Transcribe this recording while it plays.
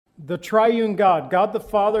the triune God, God the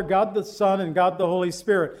Father, God the Son, and God the Holy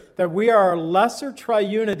Spirit, that we are a lesser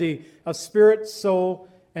triunity of spirit, soul,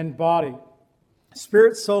 and body.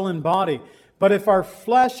 Spirit, soul, and body. But if our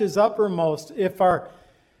flesh is uppermost, if our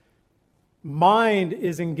mind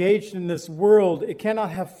is engaged in this world, it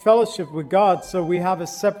cannot have fellowship with God, so we have a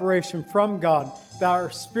separation from God. That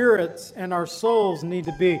our spirits and our souls need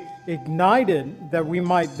to be ignited that we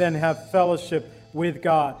might then have fellowship with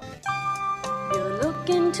God. You're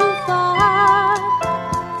looking too far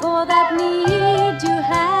for that need you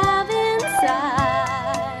have inside.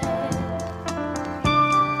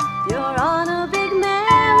 You're on a big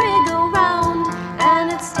merry-go-round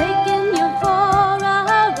and it's taking you for a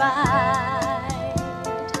ride.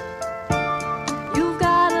 You've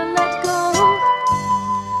got to let go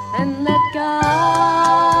and let God.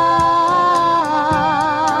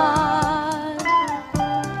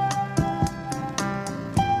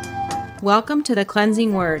 Welcome to the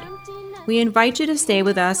Cleansing Word. We invite you to stay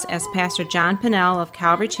with us as Pastor John Pennell of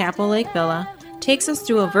Calvary Chapel Lake Villa takes us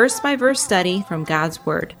through a verse-by-verse study from God's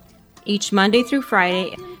Word. Each Monday through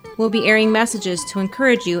Friday, we'll be airing messages to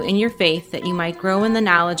encourage you in your faith that you might grow in the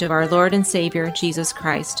knowledge of our Lord and Savior, Jesus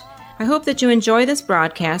Christ. I hope that you enjoy this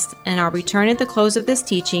broadcast, and I'll return at the close of this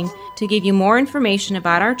teaching to give you more information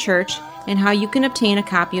about our church and how you can obtain a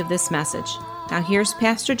copy of this message. Now here's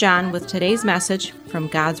Pastor John with today's message from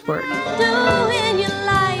God's Word.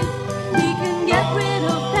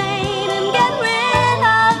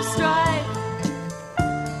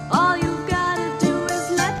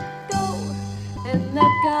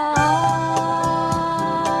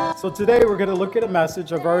 So today we're going to look at a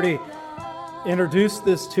message. I've already introduced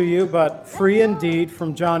this to you, but free indeed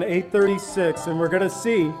from John 8:36, and we're going to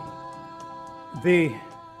see the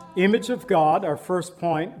image of God, our first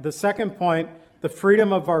point. The second point, the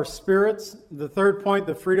freedom of our spirits. The third point,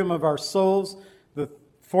 the freedom of our souls. The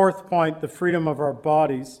fourth point, the freedom of our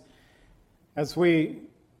bodies. As we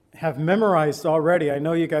have memorized already, I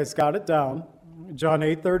know you guys got it down. John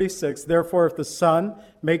 8:36, therefore if the Son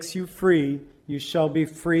makes you free, you shall be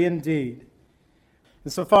free indeed.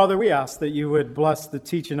 And so, Father, we ask that you would bless the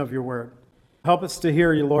teaching of your word. Help us to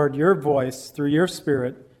hear you, Lord, your voice through your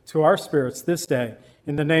Spirit to our spirits this day.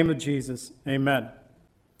 In the name of Jesus, amen.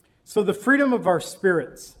 So the freedom of our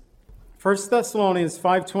spirits. 1 Thessalonians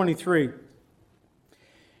 5:23.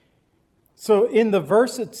 So in the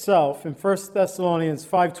verse itself, in 1 Thessalonians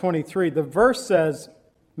 5:23, the verse says,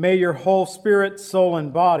 may your whole spirit, soul,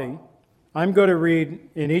 and body. I'm going to read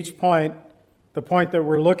in each point the point that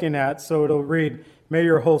we're looking at. So it'll read, may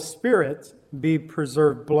your whole spirit be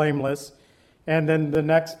preserved blameless. And then the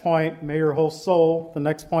next point, may your whole soul. The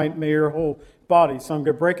next point, may your whole body. So I'm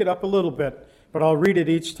going to break it up a little bit, but I'll read it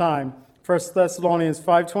each time. 1 Thessalonians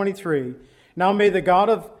 5:23. Now may the God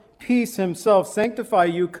of peace himself sanctify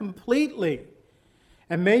you completely,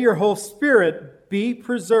 and may your whole spirit be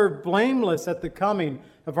preserved blameless at the coming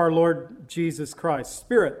of our Lord Jesus Christ.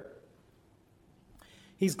 Spirit.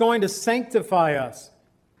 He's going to sanctify us.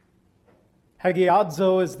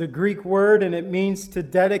 Hagiadzo is the Greek word, and it means to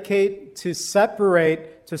dedicate, to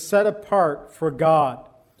separate, to set apart for God.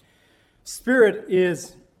 Spirit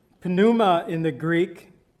is pneuma in the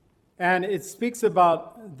Greek, and it speaks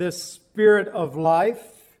about this spirit of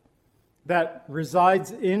life that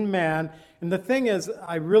resides in man. And the thing is,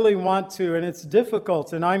 I really want to, and it's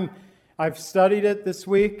difficult, and I've studied it this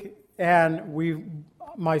week, and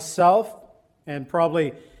myself, and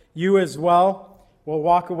probably you as well, will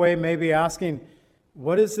walk away maybe asking,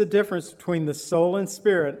 what is the difference between the soul and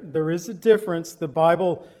spirit? There is a difference. The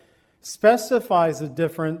Bible specifies a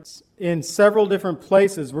difference in several different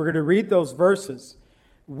places. We're going to read those verses.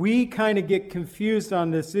 We kind of get confused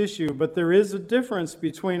on this issue, but there is a difference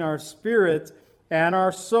between our spirit and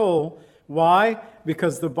our soul. Why?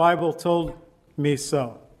 Because the Bible told me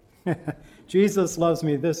so. Jesus loves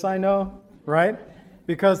me, this I know, right?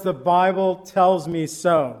 Because the Bible tells me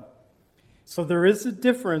so. So there is a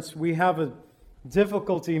difference. We have a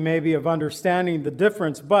difficulty maybe of understanding the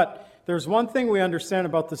difference, but there's one thing we understand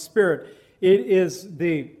about the Spirit. It is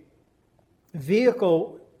the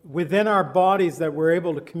vehicle within our bodies that we're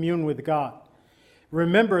able to commune with God.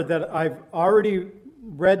 Remember that I've already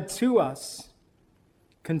read to us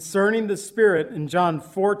concerning the Spirit in John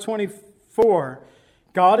 4:24.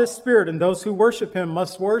 God is spirit, and those who worship him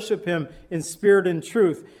must worship him in spirit and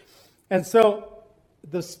truth. And so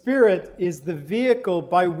the Spirit is the vehicle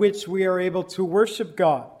by which we are able to worship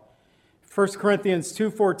God. 1 Corinthians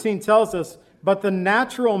 2:14 tells us, but the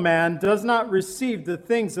natural man does not receive the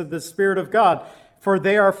things of the Spirit of God, for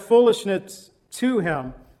they are foolishness to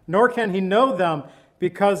him, nor can he know them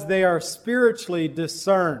because they are spiritually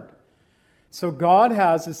discerned. So God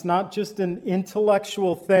has, it's not just an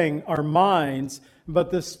intellectual thing, our minds,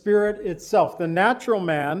 but the Spirit itself. The natural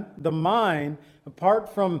man, the mind,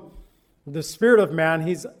 apart from the Spirit of man,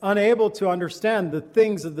 he's unable to understand the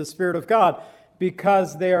things of the Spirit of God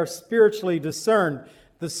because they are spiritually discerned.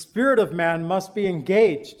 The Spirit of man must be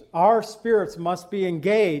engaged. Our spirits must be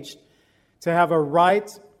engaged to have a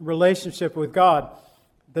right relationship with God.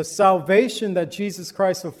 The salvation that Jesus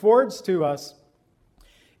Christ affords to us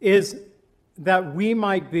is that we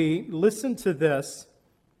might be, listen to this,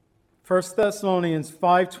 1 Thessalonians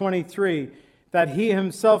 5:23, that he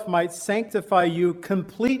himself might sanctify you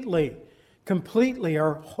completely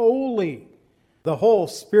or wholly, the whole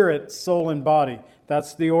spirit, soul, and body.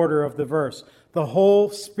 That's the order of the verse. The whole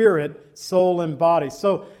spirit, soul, and body.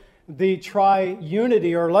 So the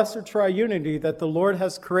triunity or lesser triunity that the Lord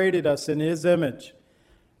has created us in his image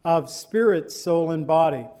of spirit, soul, and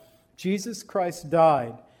body. Jesus Christ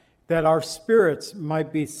died that our spirits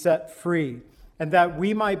might be set free and that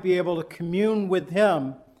we might be able to commune with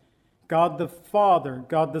him, God the Father,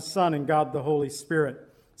 God the Son, and God the Holy Spirit.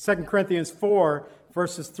 2 Corinthians 4,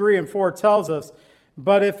 verses 3 and 4 tells us,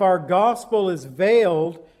 "But if our gospel is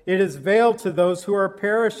veiled, it is veiled to those who are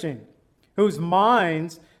perishing, whose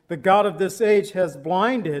minds the God of this age has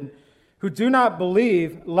blinded, who do not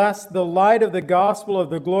believe, lest the light of the gospel of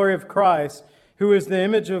the glory of Christ, who is the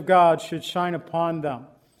image of God, should shine upon them."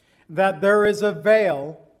 That there is a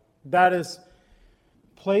veil that is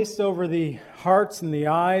placed over the hearts and the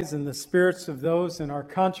eyes and the spirits of those in our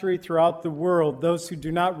country, throughout the world, those who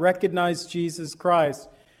do not recognize Jesus Christ.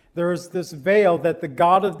 There is this veil that the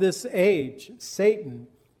God of this age, Satan,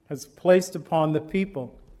 has placed upon the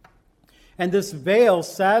people. And this veil,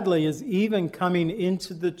 sadly, is even coming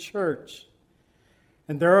into the church.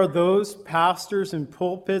 And there are those pastors in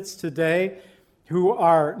pulpits today who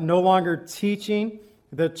are no longer teaching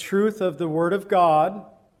the truth of the Word of God,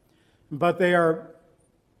 but they are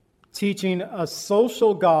teaching a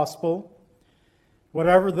social gospel,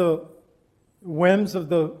 whatever the whims of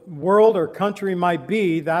the world or country might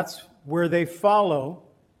be, that's where they follow.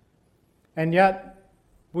 And yet,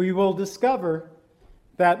 we will discover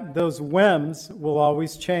that those whims will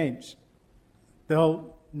always change.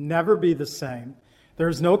 They'll never be the same.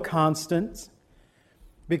 There's no constant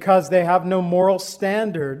because they have no moral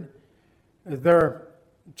standard. Their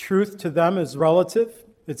truth to them is relative.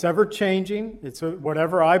 It's ever changing. It's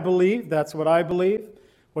whatever I believe, that's what I believe.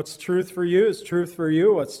 What's truth for you is truth for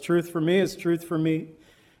you. What's truth for me is truth for me.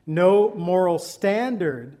 No moral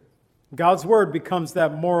standard. God's Word becomes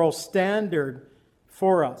that moral standard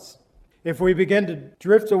for us. If we begin to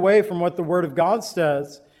drift away from what the Word of God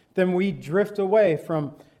says, then we drift away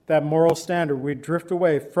from that moral standard. We drift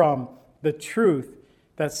away from the truth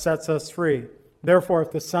that sets us free. Therefore,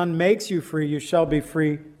 if the Son makes you free, you shall be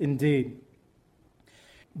free indeed.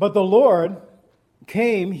 But the Lord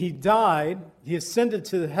came, he died, he ascended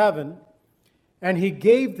to heaven, and he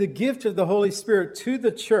gave the gift of the Holy Spirit to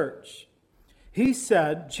the church. He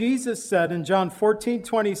said, Jesus said in John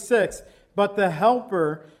 14:26, "But the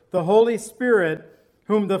Helper, the Holy Spirit,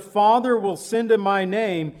 whom the Father will send in my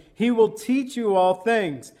name, he will teach you all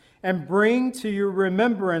things and bring to your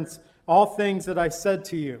remembrance all things that I said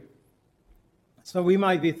to you." So we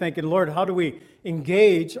might be thinking, Lord, how do we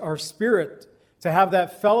engage our spirit to have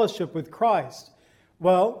that fellowship with Christ?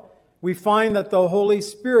 Well, we find that the Holy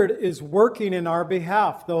Spirit is working in our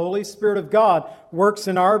behalf. The Holy Spirit of God works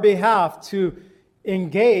in our behalf to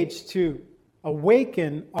engage, to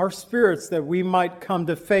awaken our spirits that we might come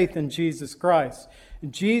to faith in Jesus Christ.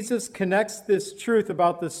 Jesus connects this truth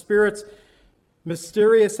about the Spirit's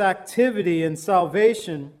mysterious activity in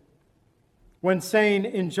salvation when saying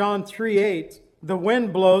in John 3:8, "The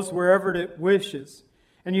wind blows wherever it wishes,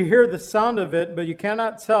 and you hear the sound of it, but you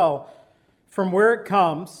cannot tell from where it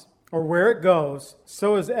comes or where it goes.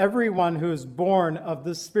 So is everyone who is born of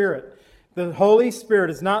the Spirit." The Holy Spirit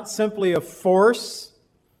is not simply a force.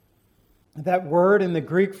 That word in the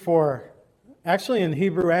Greek for, actually in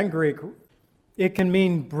Hebrew and Greek, it can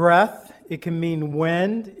mean breath, it can mean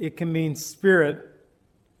wind, it can mean spirit.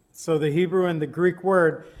 So the Hebrew and the Greek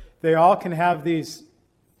word, they all can have these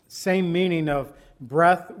same meaning of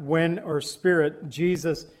breath, wind, or spirit.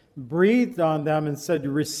 Jesus breathed on them and said,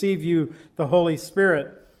 "Receive you the Holy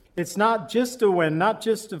Spirit." It's not just a wind, not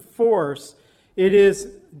just a force. It is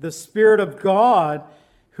the Spirit of God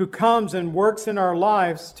who comes and works in our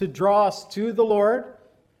lives to draw us to the Lord.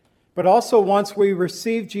 But also once we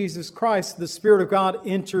receive Jesus Christ, the Spirit of God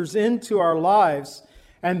enters into our lives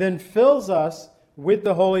and then fills us with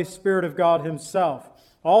the Holy Spirit of God himself.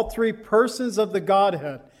 All three persons of the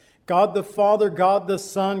Godhead, God the Father, God the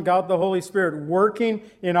Son, God the Holy Spirit working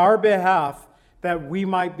in our behalf that we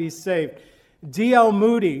might be saved. D.L.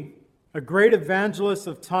 Moody, a great evangelist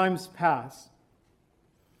of times past,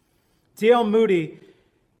 D.L. Moody,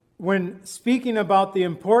 when speaking about the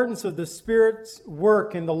importance of the Spirit's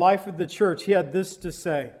work in the life of the church, he had this to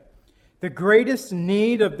say: the greatest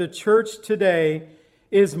need of the church today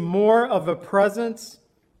is more of a presence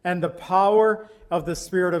and the power of the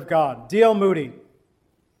Spirit of God. D.L. Moody,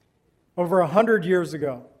 over 100 years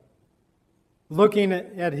ago, looking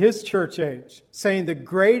at his church age, saying the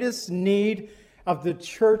greatest need of the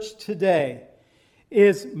church today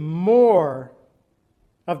is more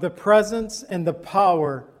of the presence and the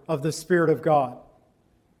power of the Spirit of God.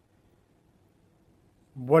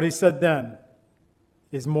 What he said then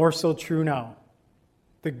is more so true now.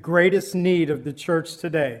 The greatest need of the church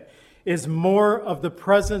today is more of the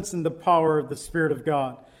presence and the power of the Spirit of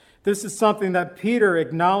God. This is something that Peter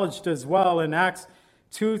acknowledged as well in Acts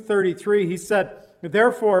 2:33. He said,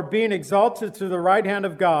 therefore, being exalted to the right hand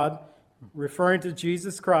of God, referring to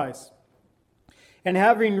Jesus Christ, and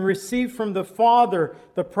having received from the Father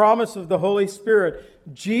the promise of the Holy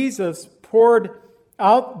Spirit, Jesus poured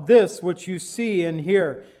out this which you see and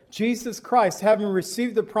hear. Jesus Christ, having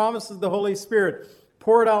received the promise of the Holy Spirit,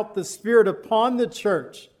 poured out the Spirit upon the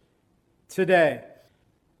church today.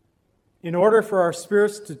 In order for our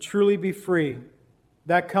spirits to truly be free,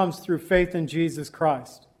 that comes through faith in Jesus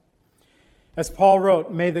Christ. As Paul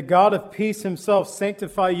wrote, may the God of peace himself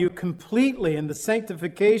sanctify you completely, and the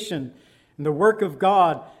sanctification and the work of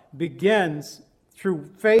God begins through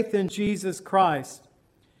faith in Jesus Christ,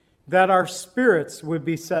 that our spirits would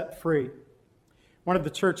be set free. One of the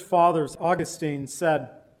church fathers, Augustine, said,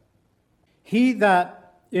 he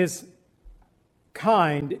that is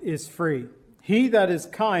kind is free. He that is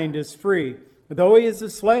kind is free, though he is a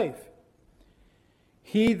slave.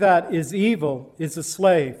 He that is evil is a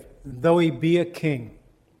slave, though he be a king.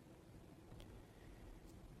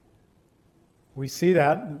 We see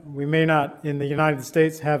that. We may not, in the United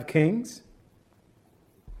States, have kings.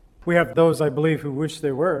 We have those, I believe, who wish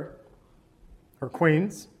they were, or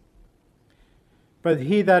queens. But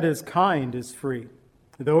he that is kind is free,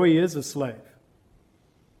 though he is a slave.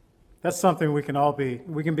 That's something we can all be.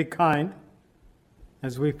 We can be kind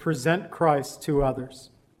as we present Christ to others.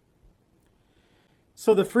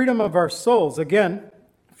 So the freedom of our souls, again,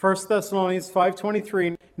 1 Thessalonians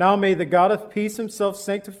 5:23, now may the God of peace himself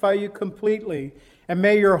sanctify you completely, and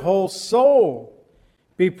may your whole soul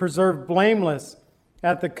be preserved blameless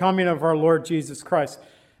at the coming of our Lord Jesus Christ.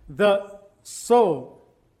 The soul,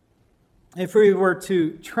 if we were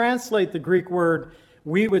to translate the Greek word,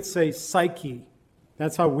 we would say psyche.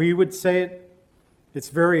 That's how we would say it. It's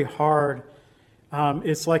very hard.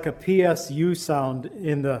 It's like a PSU sound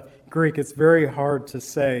in the Greek. It's very hard to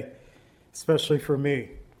say, especially for me.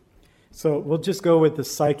 So we'll just go with the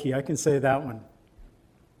psyche. I can say that one.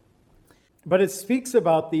 But it speaks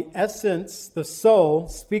about the essence, the soul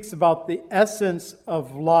speaks about the essence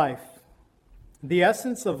of life. The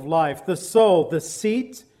essence of life, the soul, the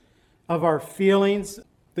seat of our feelings.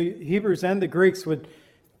 The Hebrews and the Greeks would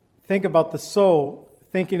think about the soul,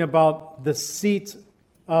 thinking about the seat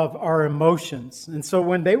of our emotions. And so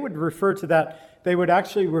when they would refer to that, they would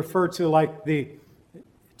actually refer to like the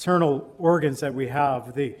internal organs that we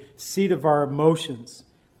have, the seat of our emotions,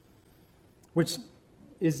 which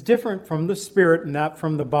is different from the spirit and that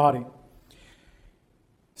from the body.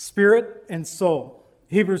 Spirit and soul.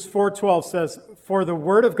 Hebrews 4:12 says, for the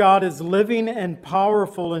word of God is living and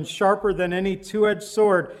powerful and sharper than any two-edged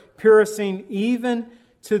sword, piercing even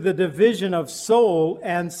to the division of soul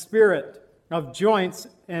and spirit, of joints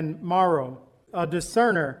and marrow, a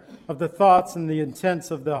discerner of the thoughts and the intents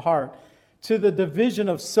of the heart. To the division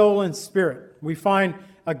of soul and spirit. We find,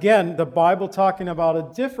 again, the Bible talking about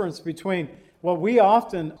a difference between what we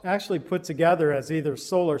often actually put together as either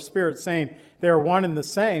soul or spirit, saying they are one and the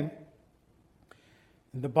same.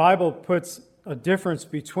 The Bible puts a difference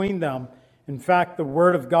between them. In fact, the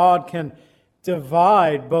Word of God can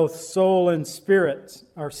divide both soul and spirit,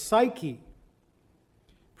 our psyche.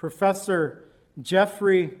 Professor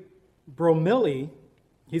Jeffrey Bromilli,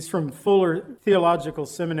 he's from Fuller Theological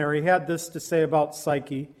Seminary, he had this to say about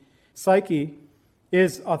psyche. Psyche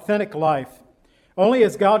is authentic life, only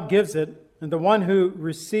as God gives it, and the one who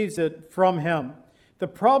receives it from him. The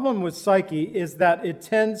problem with psyche is that it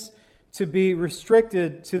tends to be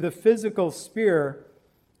restricted to the physical sphere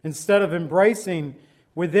instead of embracing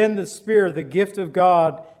within the sphere the gift of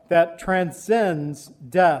God that transcends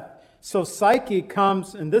death. So psyche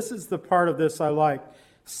comes, and this is the part of this I like,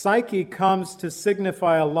 psyche comes to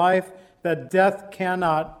signify a life that death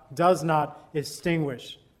does not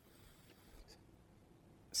extinguish.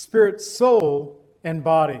 spirit, soul, and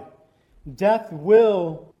body. Death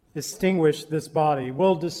will extinguish this body,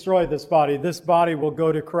 will destroy this body. This body will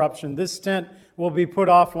go to corruption. This tent will be put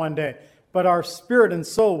off one day. But our spirit and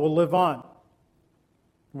soul will live on.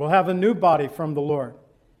 We'll have a new body from the Lord.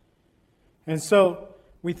 And so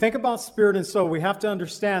we think about spirit and soul. We have to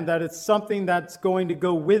understand that it's something that's going to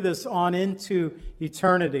go with us on into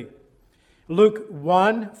eternity. Luke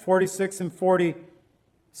 1:46 and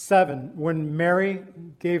 47, when Mary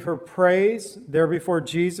gave her praise there before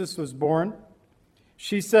Jesus was born,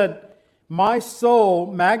 she said, "My soul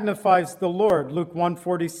magnifies the Lord." Luke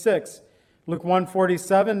 1:46. Luke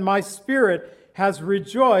 1:47, "My spirit has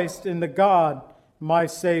rejoiced in the God, my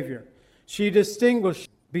Savior." She distinguished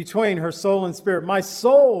between her soul and spirit. My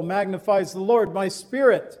soul magnifies the Lord. My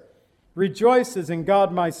spirit rejoices in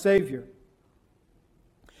God, my Savior.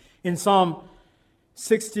 In Psalm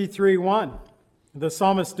 63:1, the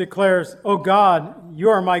psalmist declares, "O God, you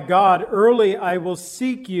are my God. Early I will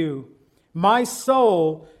seek you. My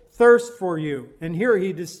soul thirsts for you." And here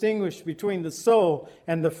he distinguished between the soul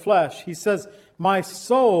and the flesh. He says, "My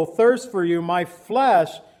soul thirsts for you. My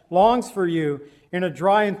flesh longs for you in a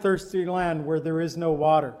dry and thirsty land where there is no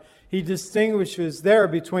water." He distinguishes there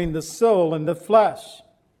between the soul and the flesh.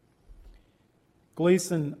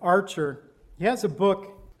 Gleason Archer, he has a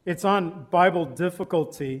book. It's on Bible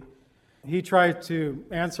difficulty. He tried to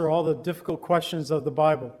answer all the difficult questions of the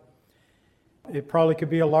Bible. It probably could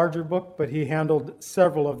be a larger book, but he handled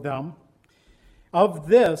several of them. Of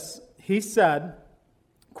this, he said,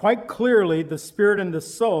 quite clearly, the spirit and the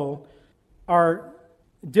soul are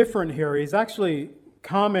different here. He's actually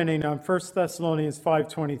commenting on 1 Thessalonians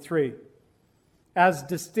 5:23 as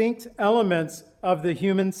distinct elements of the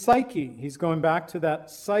human psyche. He's going back to that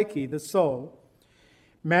psyche, the soul.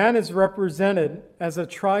 Man is represented as a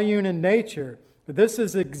triune in nature. This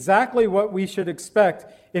is exactly what we should expect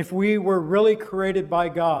if we were really created by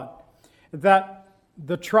God. That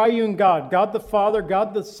the triune God, God the Father,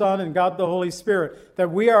 God the Son, and God the Holy Spirit,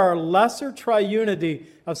 that we are a lesser triunity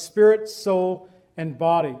of spirit, soul, and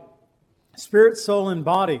body. Spirit, soul, and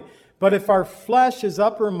body. But if our flesh is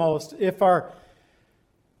uppermost, if our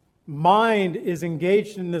mind is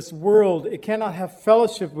engaged in this world, it cannot have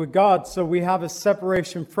fellowship with God, so we have a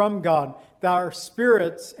separation from God. That our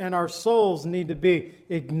spirits and our souls need to be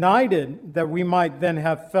ignited that we might then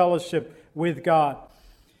have fellowship with God.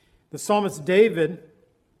 The psalmist David,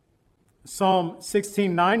 Psalm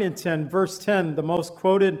 16:9 and 10, verse 10, the most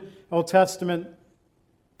quoted Old Testament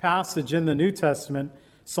passage in the New Testament,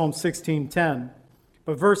 Psalm 16:10.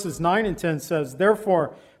 But verses 9 and 10 says,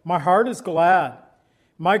 "Therefore my heart is glad,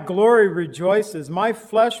 my glory rejoices, my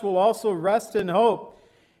flesh will also rest in hope.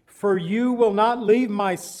 For you will not leave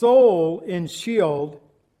my soul in Sheol,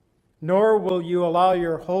 nor will you allow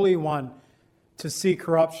your Holy One to see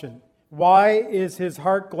corruption." Why is his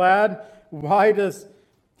heart glad? Why does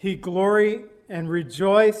he glory and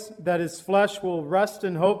rejoice that his flesh will rest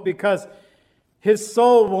in hope? Because his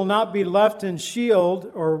soul will not be left in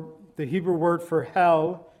Sheol, or the Hebrew word for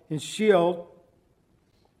hell, in Sheol,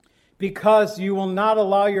 because you will not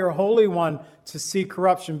allow your Holy One to see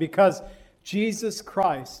corruption. Because Jesus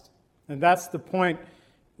Christ, and that's the point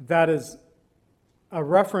that is a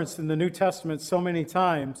reference in the New Testament so many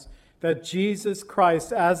times, that Jesus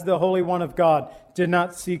Christ, as the Holy One of God, did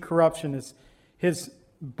not see corruption. His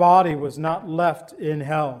body was not left in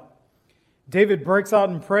hell. David breaks out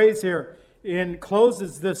in praise here and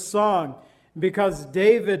closes this song because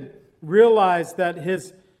David realized that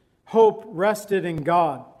his hope rested in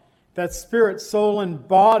God, that spirit, soul, and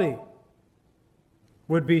body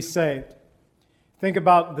would be saved. Think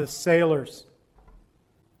about the sailors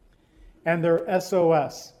and their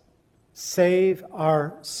SOS, save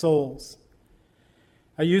our souls.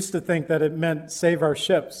 I used to think that it meant save our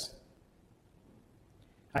ships.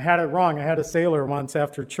 I had it wrong. I had a sailor once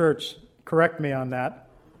after church correct me on that.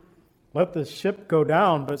 Let the ship go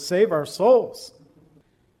down, but save our souls.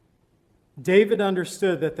 David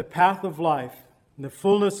understood that the path of life, the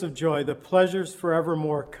fullness of joy, the pleasures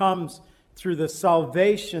forevermore comes through the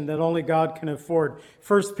salvation that only God can afford.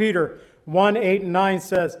 1 Peter 1:8 and 9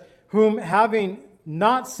 says, "Whom having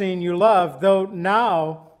not seen you love, though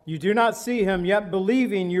now you do not see him, yet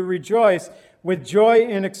believing you rejoice with joy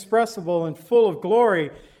inexpressible and full of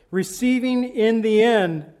glory, receiving in the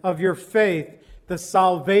end of your faith the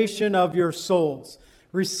salvation of your souls."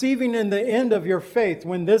 Receiving in the end of your faith,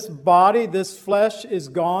 when this body, this flesh is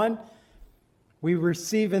gone, we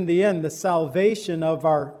receive in the end the salvation of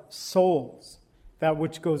our souls, that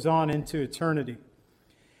which goes on into eternity.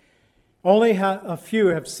 Only a few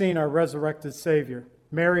have seen our resurrected Savior.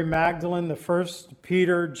 Mary Magdalene, the first,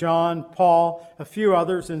 Peter, John, Paul, a few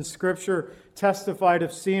others in Scripture testified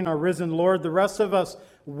of seeing our risen Lord. The rest of us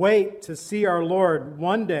wait to see our Lord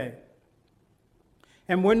one day.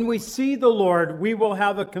 And when we see the Lord, we will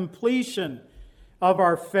have a completion of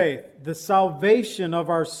our faith, the salvation of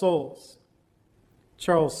our souls.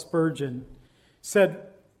 Charles Spurgeon said,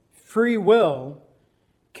 "Free will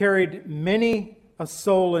carried many a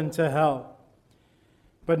soul into hell,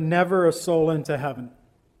 but never a soul into heaven."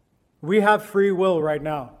 We have free will right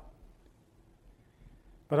now,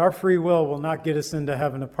 but our free will will not get us into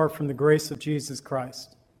heaven apart from the grace of Jesus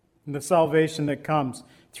Christ and the salvation that comes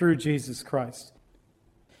through Jesus Christ.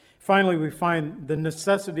 Finally, we find the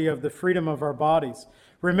necessity of the freedom of our bodies.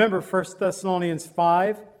 Remember 1 Thessalonians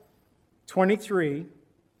 5:23.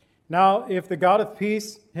 Now, if the God of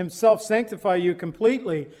peace himself sanctify you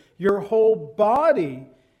completely, your whole body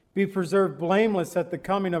be preserved blameless at the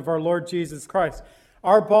coming of our Lord Jesus Christ.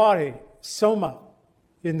 Our body, soma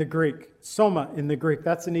in the Greek. Soma in the Greek.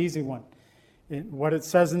 That's an easy one. What it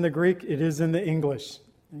says in the Greek, it is in the English.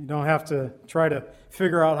 You don't have to try to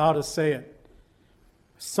figure out how to say it.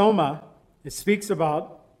 Soma, it speaks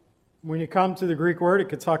about, when you come to the Greek word, it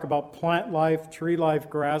could talk about plant life, tree life,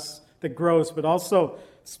 grass that grows, but also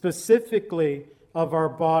specifically of our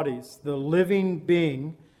bodies, the living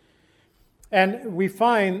being. And we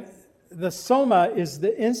find the soma is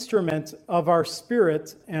the instrument of our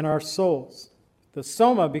spirit and our souls. The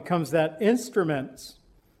soma becomes that instrument.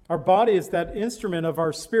 Our body is that instrument of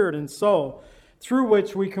our spirit and soul through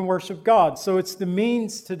which we can worship God. So it's the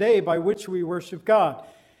means today by which we worship God.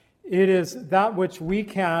 It is that which we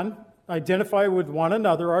can identify with one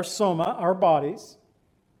another, our soma, our bodies.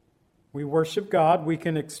 We worship God. We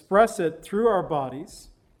can express it through our bodies.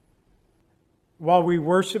 While we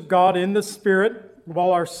worship God in the Spirit,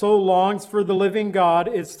 while our soul longs for the living God,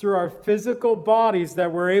 it's through our physical bodies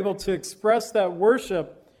that we're able to express that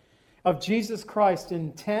worship of Jesus Christ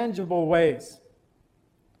in tangible ways.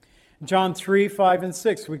 John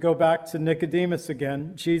 3:5-6, we go back to Nicodemus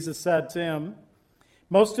again. Jesus said to him,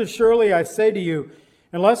 "Most assuredly I say to you,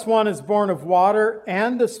 unless one is born of water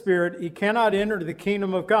and the Spirit, he cannot enter the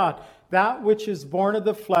kingdom of God. That which is born of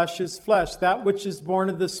the flesh is flesh. That which is born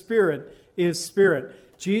of the Spirit is spirit."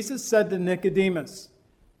 Jesus said to Nicodemus,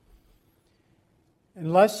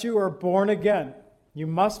 unless you are born again, you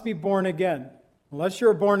must be born again. Unless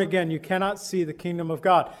you're born again, you cannot see the kingdom of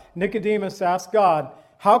God. Nicodemus asked God,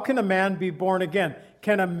 how can a man be born again?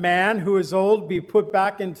 Can a man who is old be put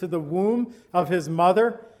back into the womb of his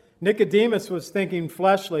mother? Nicodemus was thinking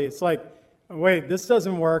fleshly. It's like, wait, this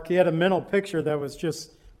doesn't work. He had a mental picture that was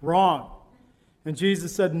just wrong. And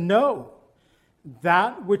Jesus said, no.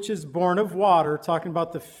 That which is born of water, talking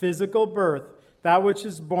about the physical birth, that which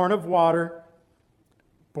is born of water,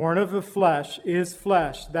 born of the flesh, is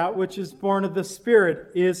flesh. That which is born of the Spirit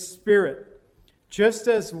is spirit. Just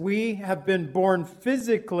as we have been born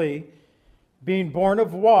physically, being born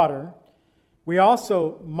of water, we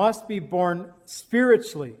also must be born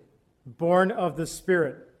spiritually, born of the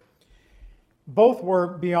Spirit. Both were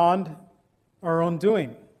beyond our own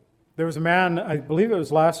doing. There was a man, I believe it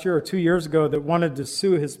was last year or 2 years ago, that wanted to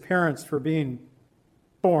sue his parents for being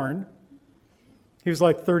born. He was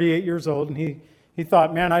like 38 years old, and he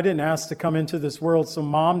thought, man, I didn't ask to come into this world, so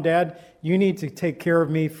Mom, Dad, you need to take care of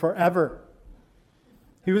me forever.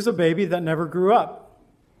 He was a baby that never grew up.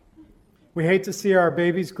 We hate to see our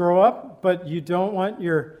babies grow up, but you don't want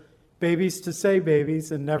your babies to say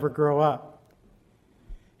babies and never grow up.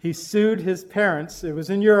 He sued his parents. It was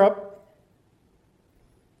in Europe.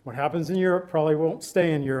 What happens in Europe probably won't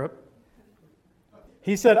stay in Europe.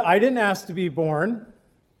 He said, I didn't ask to be born,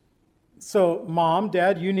 so Mom,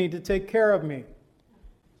 Dad, you need to take care of me.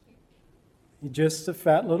 He's just a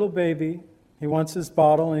fat little baby. He wants his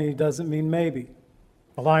bottle, and he doesn't mean maybe.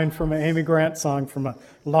 A line from an Amy Grant song from a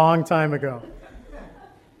long time ago.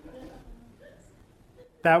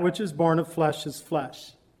 That which is born of flesh is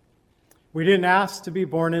flesh. We didn't ask to be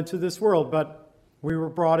born into this world, but we were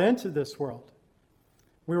brought into this world.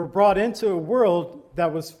 We were brought into a world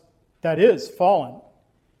that is fallen.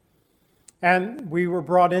 And we were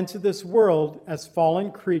brought into this world as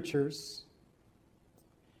fallen creatures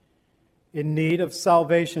in need of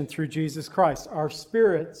salvation through Jesus Christ. Our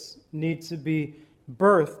spirits need to be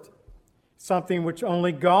birthed, something which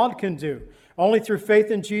only God can do. Only through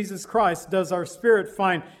faith in Jesus Christ does our spirit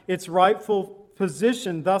find its rightful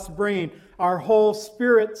position, thus bringing our whole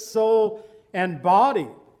spirit, soul, and body,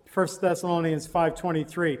 1 Thessalonians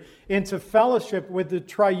 5:23, into fellowship with the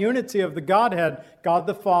triunity of the Godhead, God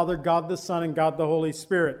the Father, God the Son, and God the Holy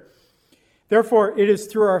Spirit. Therefore, it is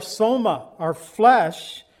through our soma, our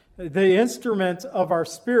flesh, the instrument of our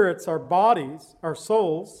spirits, our bodies, our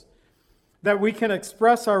souls, that we can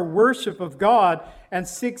express our worship of God and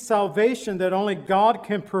seek salvation that only God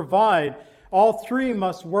can provide. All three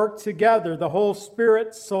must work together, the whole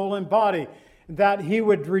spirit, soul, and body, that He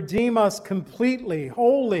would redeem us completely,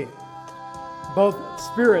 wholly, both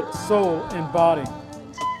spirit, soul, and body.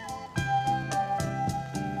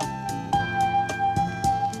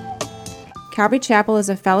 Calvary Chapel is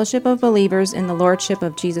a fellowship of believers in the Lordship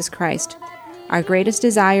of Jesus Christ. Our greatest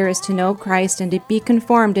desire is to know Christ and to be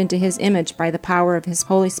conformed into His image by the power of His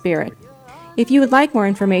Holy Spirit. If you would like more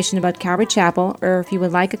information about Calvary Chapel, or if you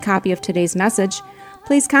would like a copy of today's message,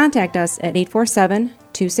 please contact us at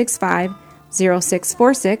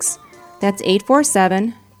 847-265-0646. That's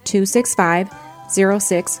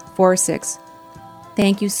 847-265-0646.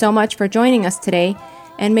 Thank you so much for joining us today,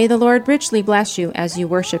 and may the Lord richly bless you as you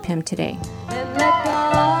worship Him today. And let God